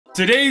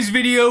Today's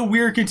video,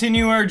 we're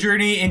continuing our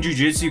journey in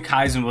Jujutsu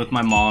Kaisen with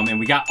my mom, and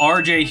we got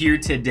RJ here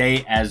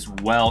today as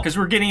well, because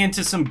we're getting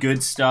into some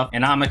good stuff,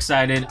 and I'm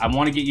excited. I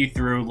want to get you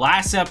through.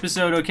 Last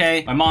episode,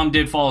 okay, my mom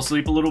did fall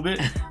asleep a little bit,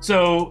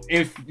 so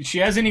if she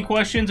has any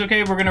questions,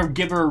 okay, we're gonna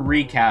give her a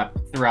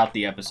recap throughout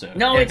the episode.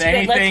 No, if it's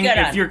anything, good. Let's get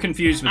on. if you're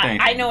confused with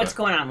anything. I know what's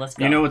going on. Let's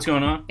go. You know what's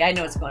going on? Yeah, I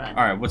know what's going on.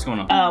 All right, what's going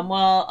on? Yeah.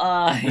 Well,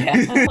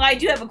 I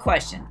do have a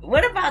question.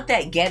 What about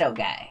that ghetto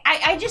guy?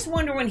 I just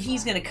wonder when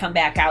he's gonna come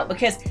back out,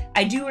 because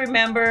I do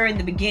remember in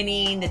the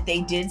beginning that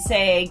they did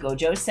say,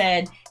 Gojo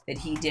said that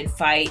he did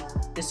fight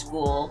the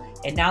school,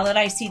 and now that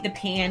I see the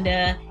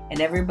panda and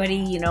everybody,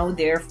 you know,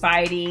 they're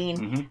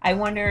fighting, I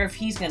wonder if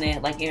he's gonna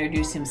like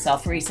introduce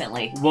himself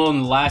recently. Well,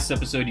 in the last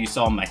episode you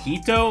saw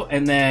Mahito,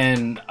 and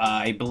then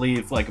I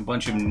believe like a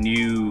bunch of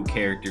new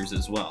characters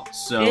as well.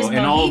 So, Is and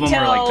Mahito, all of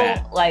them are like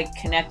that. Like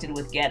connected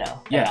with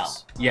Ghetto?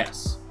 Yes,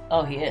 yes.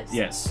 Oh, he is?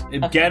 Yes.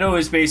 Okay. Ghetto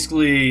is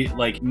basically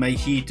like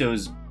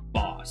Mahito's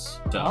boss.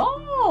 So,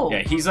 oh.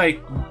 yeah,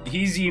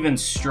 he's even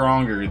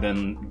stronger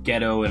than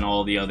Ghetto and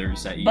all the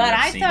others that you But have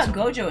I seen thought so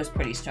far. Gojo was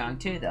pretty strong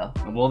too, though.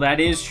 Well,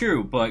 that is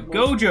true, but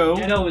Gojo...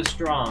 Ghetto is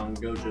strong,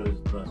 Gojo is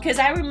bust. Because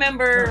I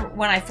remember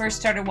when I first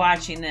started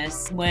watching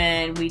this,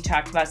 when we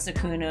talked about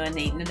Sukuna and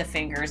the eating of the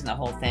fingers and the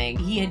whole thing,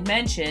 he had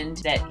mentioned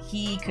that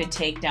he could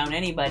take down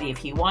anybody if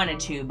he wanted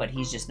to, but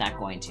he's just not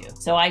going to.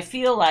 So I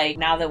feel like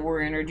now that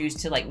we're introduced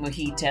to like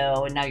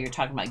Mojito and now you're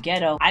talking about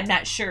Ghetto, I'm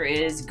not sure,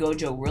 is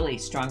Gojo really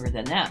stronger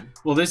than them?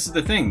 Well, this is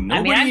the thing.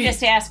 Nobody... I mean, I'm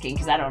just asking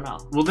because I don't know.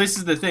 Well, this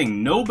is the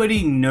thing.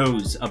 Nobody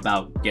knows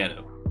about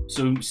Ghetto.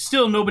 So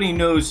still nobody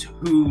knows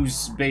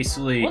who's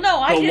basically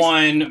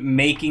one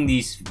making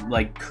these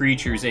like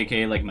creatures,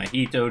 aka like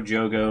Mahito,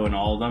 Jogo, and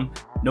all of them.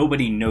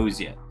 Nobody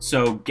knows yet.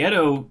 So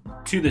Ghetto,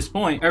 to this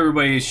point,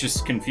 everybody is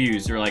just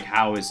confused. They're like,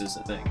 how is this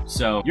a thing?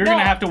 So you're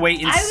gonna have to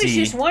wait and see. I was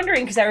just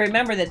wondering because I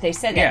remember that they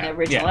said that in the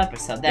original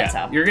episode. That's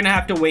how. You're gonna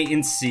have to wait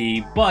and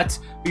see. But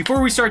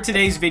before we start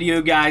today's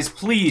video, guys,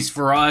 please,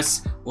 for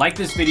us, like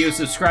this video,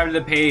 subscribe to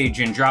the page,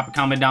 and drop a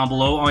comment down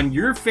below on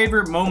your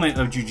favorite moment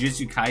of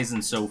Jujutsu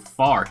Kaisen so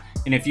far.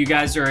 And if you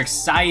guys are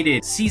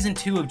excited, Season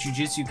 2 of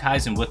Jujutsu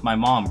Kaisen with my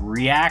mom,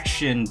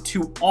 reaction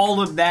to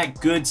all of that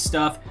good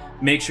stuff,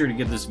 make sure to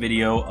give this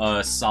video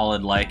a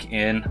solid like.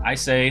 And I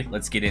say,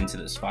 let's get into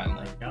this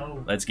finally.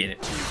 Let's get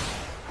it.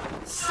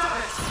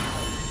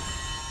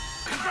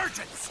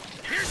 Convergence!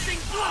 Piercing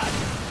blood!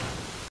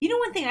 You know,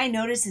 one thing I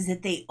noticed is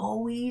that they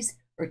always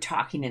are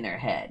talking in their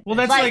head. Well,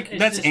 that's like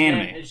that's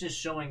anime. It's just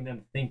showing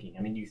them thinking.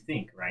 I mean, you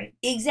think, right?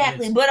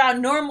 Exactly, but on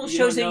normal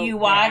shows that you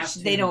watch,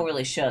 they don't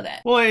really show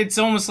that. Well, it's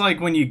almost like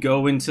when you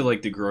go into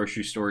like the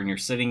grocery store and you're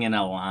sitting in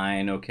a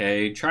line,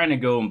 okay, trying to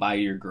go and buy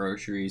your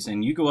groceries,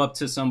 and you go up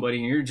to somebody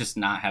and you're just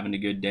not having a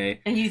good day,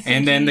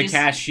 and then the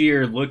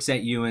cashier looks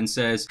at you and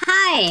says,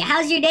 "Hi,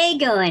 how's your day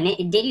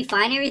going? Did you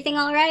find everything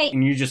all right?"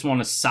 And you just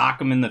want to sock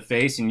them in the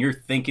face, and you're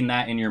thinking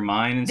that in your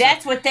mind. And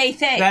that's what they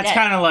think. That's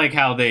kind of like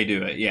how they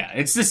do it. Yeah,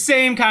 it's the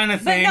same kind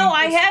of thing. But no,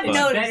 I have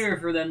noticed. It's better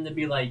for them to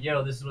be like,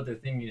 yo, this is what they're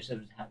thinking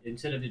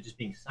instead of it just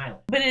being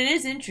silent. But it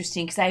is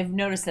interesting because I've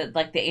noticed that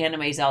like the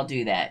animes all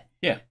do that.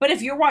 Yeah. But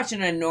if you're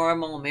watching a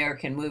normal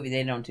American movie,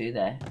 they don't do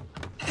that.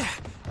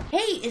 Hey,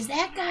 is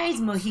that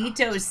guy's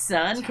Mojito's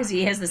son? Because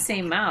he has the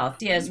same mouth.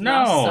 He has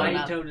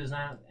Mojito does not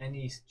have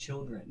any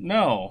children.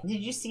 No.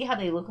 Did you see how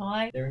they look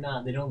alike? They're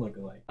not. They don't look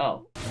alike.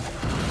 Oh.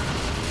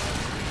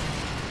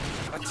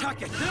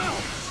 Attack it now!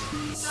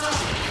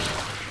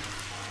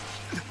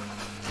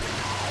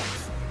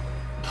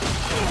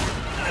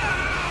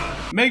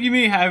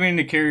 Megumi having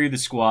to carry the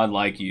squad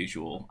like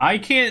usual. I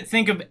can't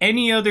think of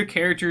any other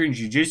character in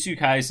Jujutsu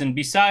Kaisen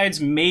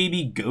besides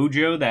maybe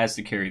Gojo that has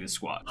to carry the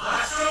squad.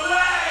 Blast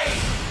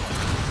away!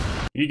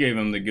 He gave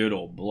him the good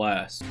old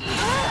blast.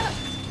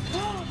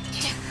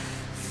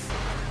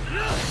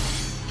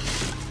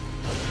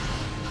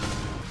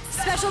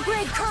 Special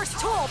grade curse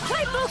tool,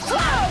 playful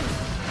clone!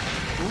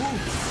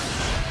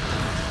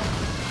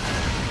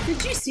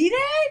 Did you see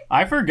that?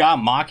 I forgot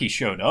Maki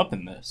showed up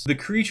in this. The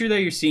creature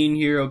that you're seeing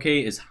here,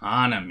 okay, is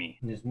Hanami.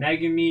 There's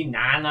Megumi,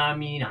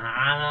 Nanami,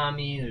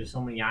 Hanami. There's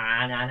so many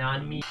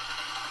Nanami.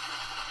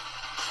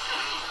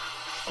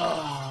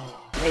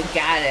 Oh, they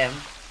got him,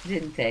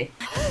 didn't they?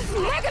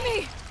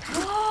 Megumi!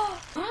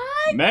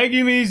 What?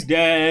 Megumi's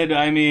dead.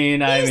 I mean,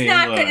 not look,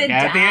 gonna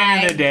at the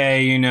end die. of the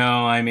day, you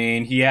know, I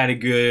mean, he had a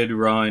good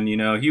run, you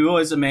know. He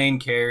was a main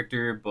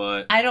character,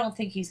 but... I don't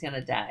think he's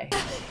gonna die.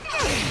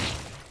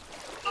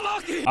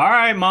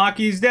 Alright,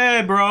 Maki's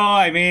dead, bro.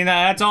 I mean,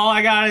 that's all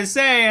I gotta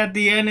say. At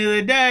the end of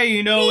the day,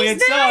 you know, it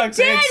sucks.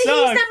 Dead. It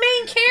sucks. He's the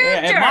main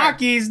character. Yeah,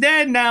 Maki's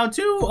dead now,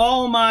 too.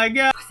 Oh, my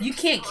God. You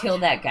can't kill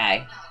that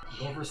guy.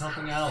 Go for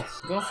something else.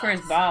 Go for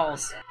his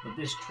balls. With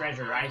this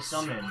treasure I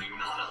summon.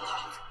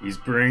 He's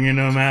bringing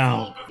them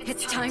out.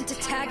 It's time to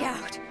tag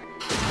out.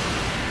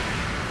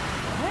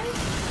 What?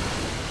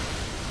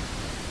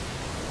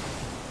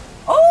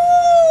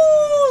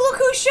 Oh, look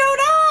who showed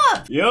up!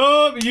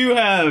 Yup, you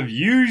have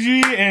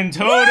Yuji and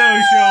Toto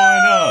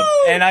showing up.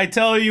 And I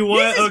tell you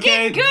what,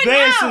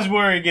 this is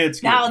where it gets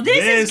good. Now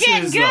this is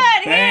getting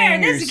good here.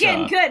 This is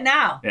getting good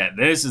now. Yeah,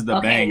 this is the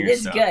banger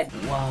this stuff. is good.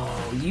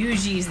 Whoa,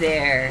 Yuji's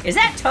there. Is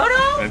that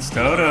Toto? That's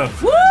Toto.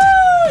 Woo!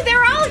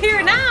 They're all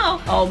here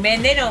now. Oh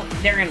man, they're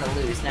gonna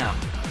lose now.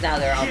 Now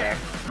they're all there.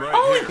 Right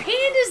Oh, here. and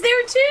Panda's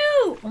there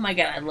too. Oh my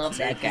god, I love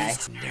that guy.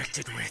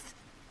 Connected with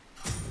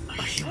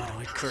a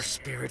humanoid cursed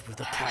spirit with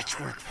a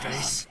patchwork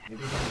face.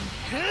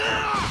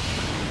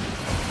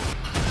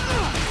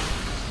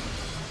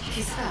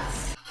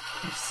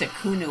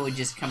 Sukuna would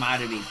just come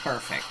out and be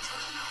perfect.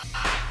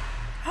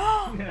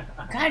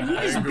 God, he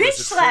just bitch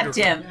slapped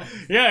him.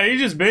 Yeah, he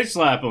just bitch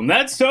slapped him.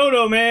 That's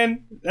Toto,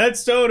 man.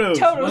 That's Toto.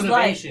 Toto's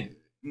like, Motivation.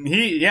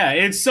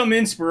 It's some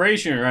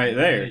inspiration right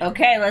there.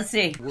 okay, let's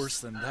see. Worse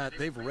than that,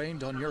 they've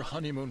rained on your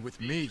honeymoon with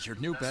me, your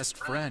new best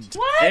friend.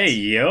 What? Hey,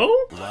 yo.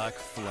 Black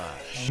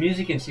Flash.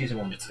 Music in season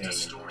 1 was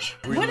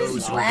banging. What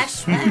is Black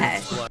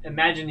Flash?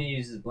 Imagine he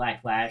uses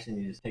Black Flash and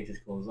he just takes his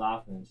clothes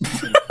off and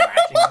just him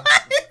flashing.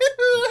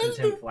 Just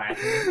him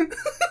flashing.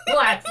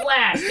 Black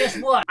Flash, guess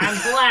what? I'm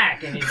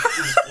black. And he's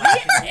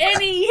flashing.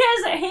 And he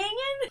has a hanging?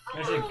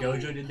 Imagine if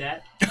Gojo did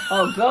that.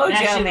 Oh, That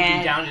shit Gojo, would be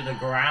man. down to the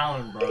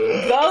ground, bro.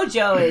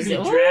 Gojo is He'd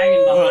be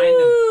dragging behind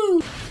him.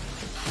 Ooh.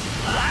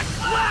 Black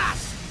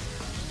Flash!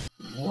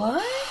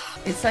 What?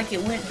 It's like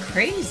it went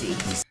crazy.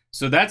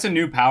 So that's a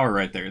new power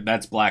right there.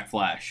 That's Black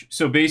Flash.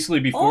 So basically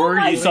before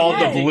my you saw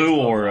God. the blue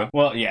aura.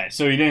 Well, yeah,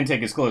 so he didn't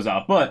take his clothes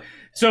off. But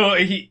so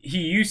he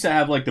used to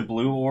have like the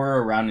blue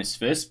aura around his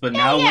fist, but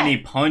now when he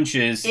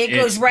punches, It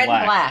goes it's red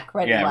and black.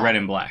 Red and black. red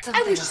and black.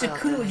 I wish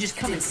Sukuna would just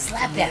come and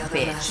slap that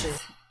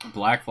bitch.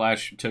 Black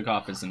Flash took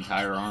off his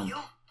entire arm.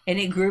 And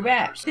it grew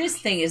back. This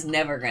thing is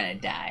never gonna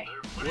die.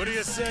 What do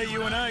you say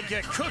you and I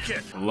get cooking?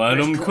 Let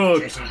him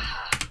cook.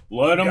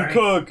 Let him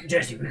cook.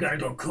 Jesse, we gotta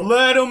go cook.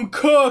 Let him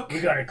cook. We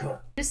gotta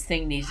cook. This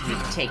thing needs to be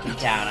taken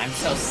down. I'm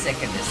so sick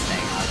of this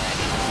thing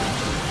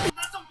already.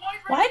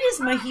 Why is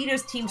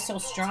Mahito's team so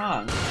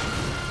strong?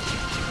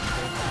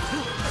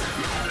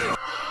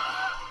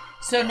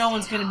 So no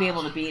one's gonna be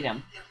able to beat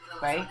him,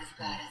 right?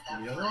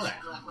 You don't know that.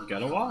 You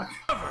gotta watch.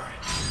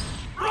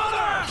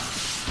 Brother!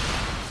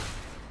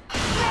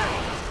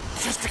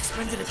 Just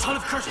expended a ton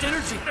of cursed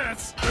energy.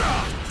 It's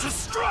to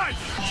strike.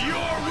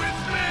 You're with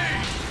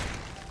me.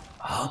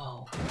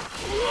 Oh.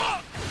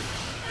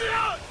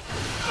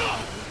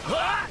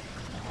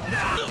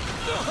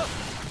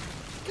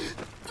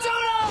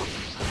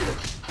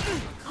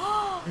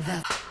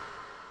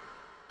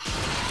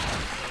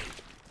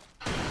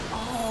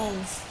 Oh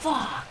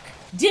fuck!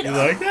 Did You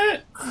like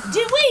that?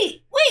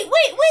 wait!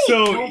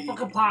 So Don't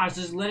fucking pause.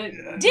 Just let it.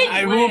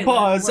 I won't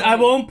pause. I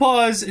won't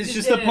pause. It's You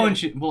just the did it.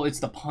 punching. Well, it's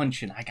the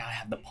punching. I gotta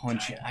have the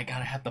punching. I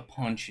gotta have the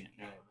punching.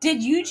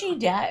 Did Yuji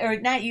die or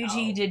not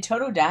Yuji? Did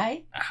Toto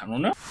die? I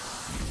don't know.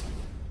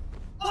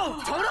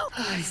 Oh,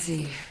 Toto? I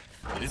see.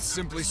 It's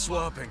simply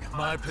swapping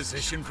my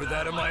position for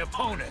that of my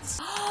opponents.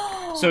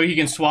 So he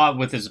can swap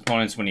with his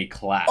opponents when he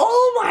claps.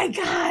 Oh my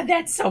god,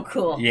 that's so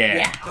cool.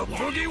 Yeah. The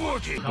boogie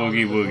woogie.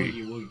 Boogie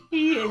woogie.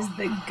 He is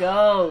the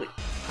GOAT.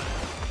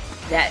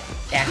 That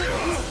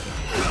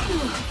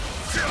actor.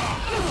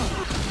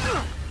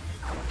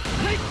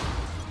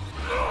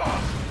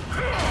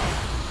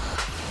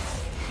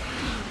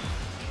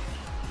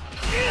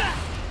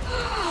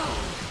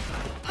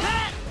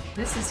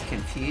 This is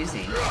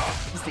confusing.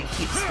 This thing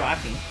keeps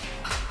swapping.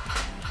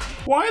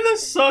 Why the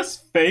sus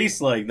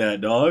face like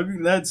that,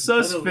 dog? That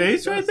sus Toto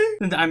face is right sus.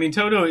 there? I mean,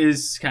 Toto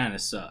is kind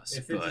of sus,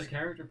 It fits but his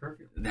character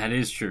perfectly. that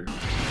is true.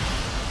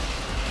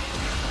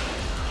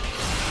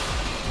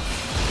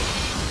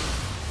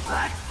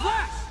 Black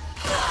Flash!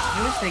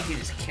 I wish they could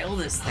just kill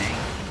this thing.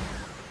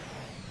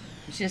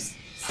 It's just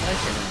such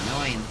an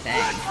annoying thing.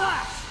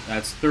 Flash!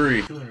 That's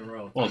 3. 2 in a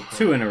row. Well,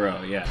 2 in a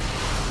row, yeah.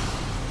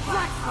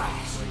 Black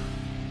Flash!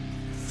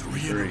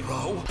 3 in a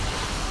row?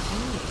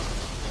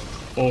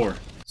 4.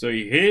 So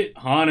he hit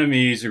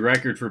Hanami's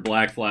record for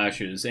Black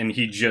Flashes, and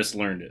he just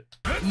learned it.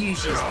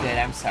 Yuji's good,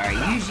 I'm sorry.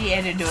 Yuji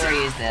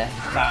Edidori is the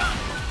bomb.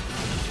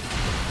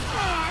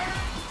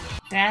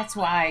 That's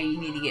why you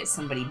need to get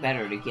somebody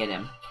better to get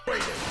him.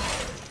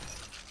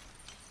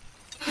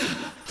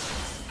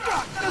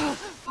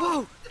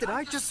 Whoa! Did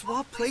I just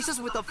swap places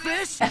with a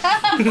fish?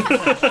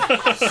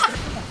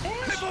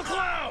 Triple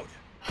Cloud!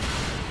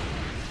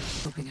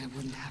 Hoping I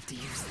wouldn't have to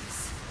use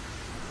this.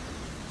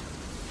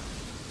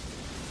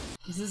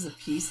 Is this a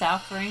peace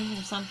offering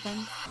or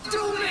something?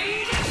 Do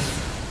me!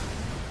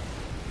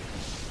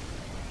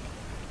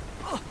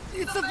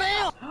 It's a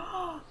veil!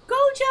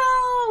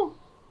 Gojo!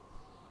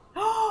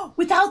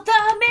 Without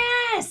the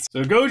mask!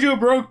 So Gojo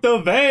broke the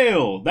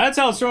veil! That's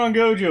how strong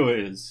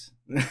Gojo is.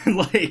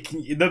 Like,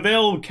 the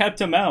veil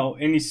kept him out,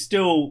 and he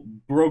still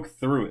broke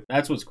through it.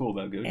 That's what's cool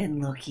about Gojo.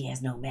 And look, he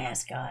has no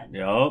mask on.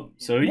 Yup.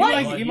 So you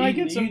What? might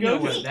get some you know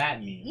Gojo. what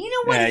that means. You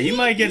know what? Yeah, you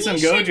might get some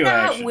he should Gojo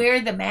not action.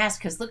 wear the mask,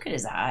 because look at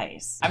his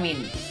eyes. I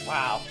mean,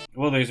 wow.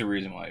 Well, there's a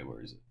reason why he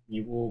wears it.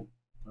 You will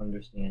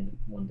understand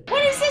one day.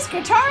 What is this,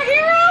 Guitar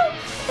Hero?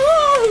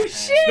 Oh, Oh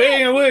shit!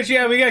 Speaking of which,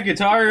 yeah, we got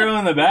Guitar Hero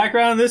in the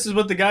background. This is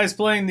what the guy's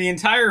playing the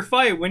entire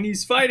fight when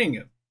he's fighting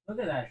him. Look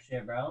at that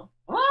shit, bro.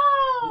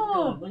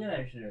 Oh! Look at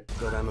that shit.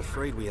 But I'm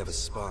afraid we have a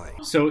spy.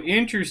 So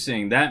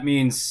interesting. That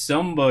means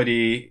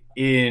somebody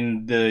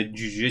in the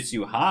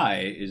Jujutsu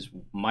High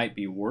might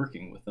be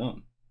working with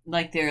them.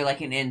 Like they're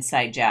like an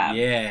inside job.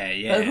 Yeah,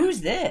 yeah. But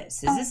who's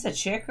this? Is this a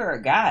chick or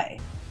a guy?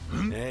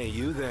 Hey,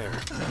 you there.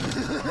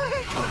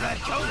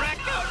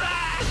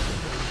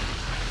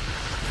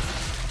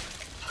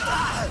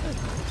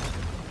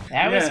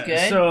 That was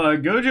good. So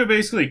Gojo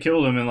basically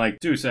killed him in like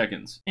 2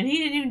 seconds. And he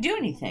didn't even do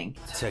anything.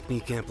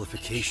 Technique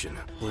amplification,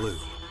 blue.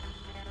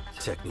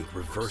 Technique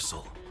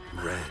reversal,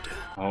 red.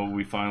 Oh,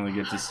 we finally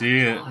get to see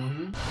it.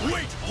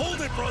 Wait, hold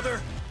it,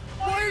 brother!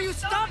 Why are you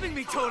stopping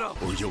me, Toto?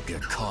 Or you'll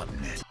get caught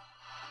in it.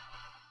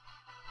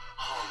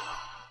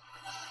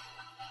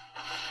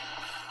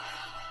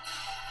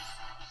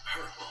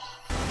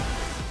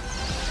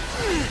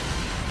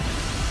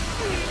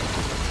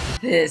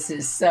 This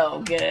is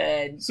so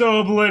good. So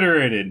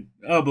obliterated.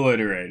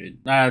 Obliterated.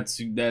 That's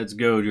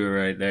Gojo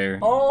right there.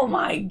 Oh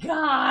my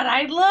god,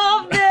 I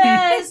love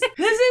this!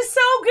 This is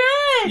so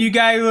good! You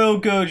got your little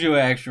Gojo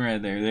action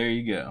right there. There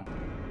you go.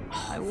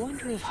 I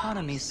wonder if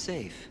Hanami's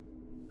safe.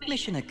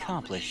 Mission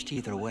accomplished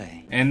either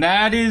way. And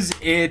that is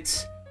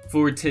it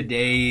for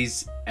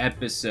today's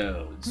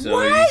episode. So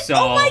what? you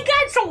saw Oh my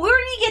god, so where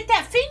did he get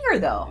that finger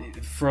though?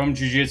 from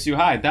Jujutsu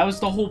High. That was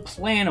the whole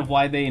plan of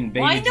why they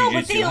invaded Well, I know,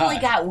 but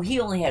Jujutsu he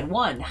only had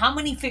one. How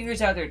many fingers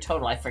are there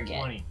total? I forget.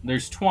 20.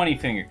 There's 20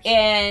 fingers.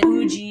 And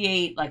Uji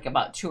ate like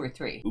about 2 or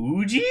 3.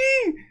 Uji?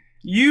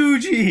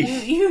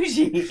 Yuji.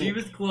 Usually, She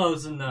was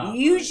close enough.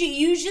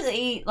 usually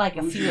ate like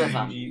a few of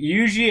them.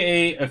 Yuji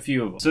ate a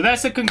few of them. So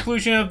that's the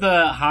conclusion of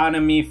the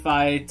Hanami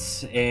fight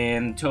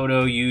and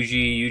Toto,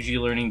 Yuji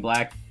learning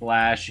Black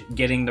Flash,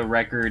 getting the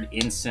record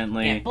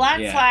instantly. Yeah, Black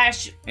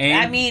Flash,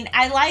 And- I mean,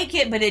 I like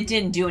it, but it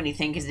didn't do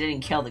anything because it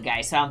didn't kill the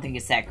guy, so I don't think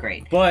it's that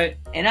great. But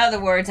In other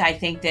words, I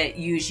think that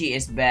Yuji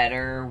is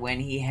better when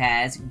he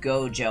has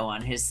Gojo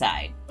on his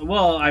side.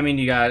 well, I mean,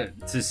 you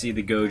got to see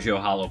the Gojo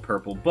Hollow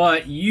Purple,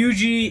 but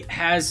Yuji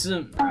has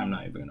some... I'm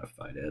not even gonna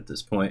fight it at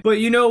this point. But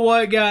you know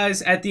what,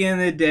 guys? At the end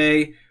of the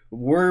day,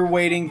 we're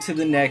waiting to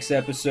the next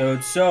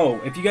episode. So,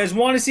 if you guys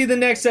want to see the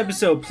next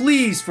episode,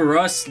 please, for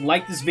us,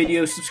 like this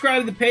video,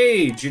 subscribe to the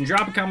page, and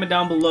drop a comment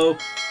down below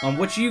on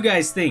what you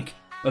guys think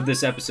of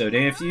this episode.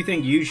 And if you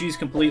think Yuji's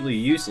completely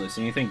useless,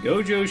 and you think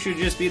Gojo should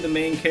just be the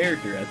main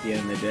character at the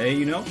end of the day,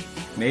 you know,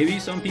 maybe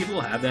some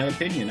people have that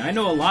opinion. I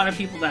know a lot of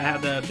people that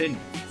have that opinion.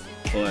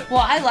 But Well,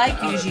 I like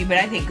Yuji, but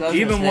I think Gojo's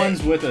even the,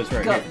 one's with us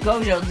right here.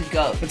 Gojo's the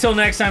GOAT. Until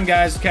next time,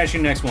 guys, catch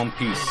you next one.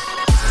 Peace.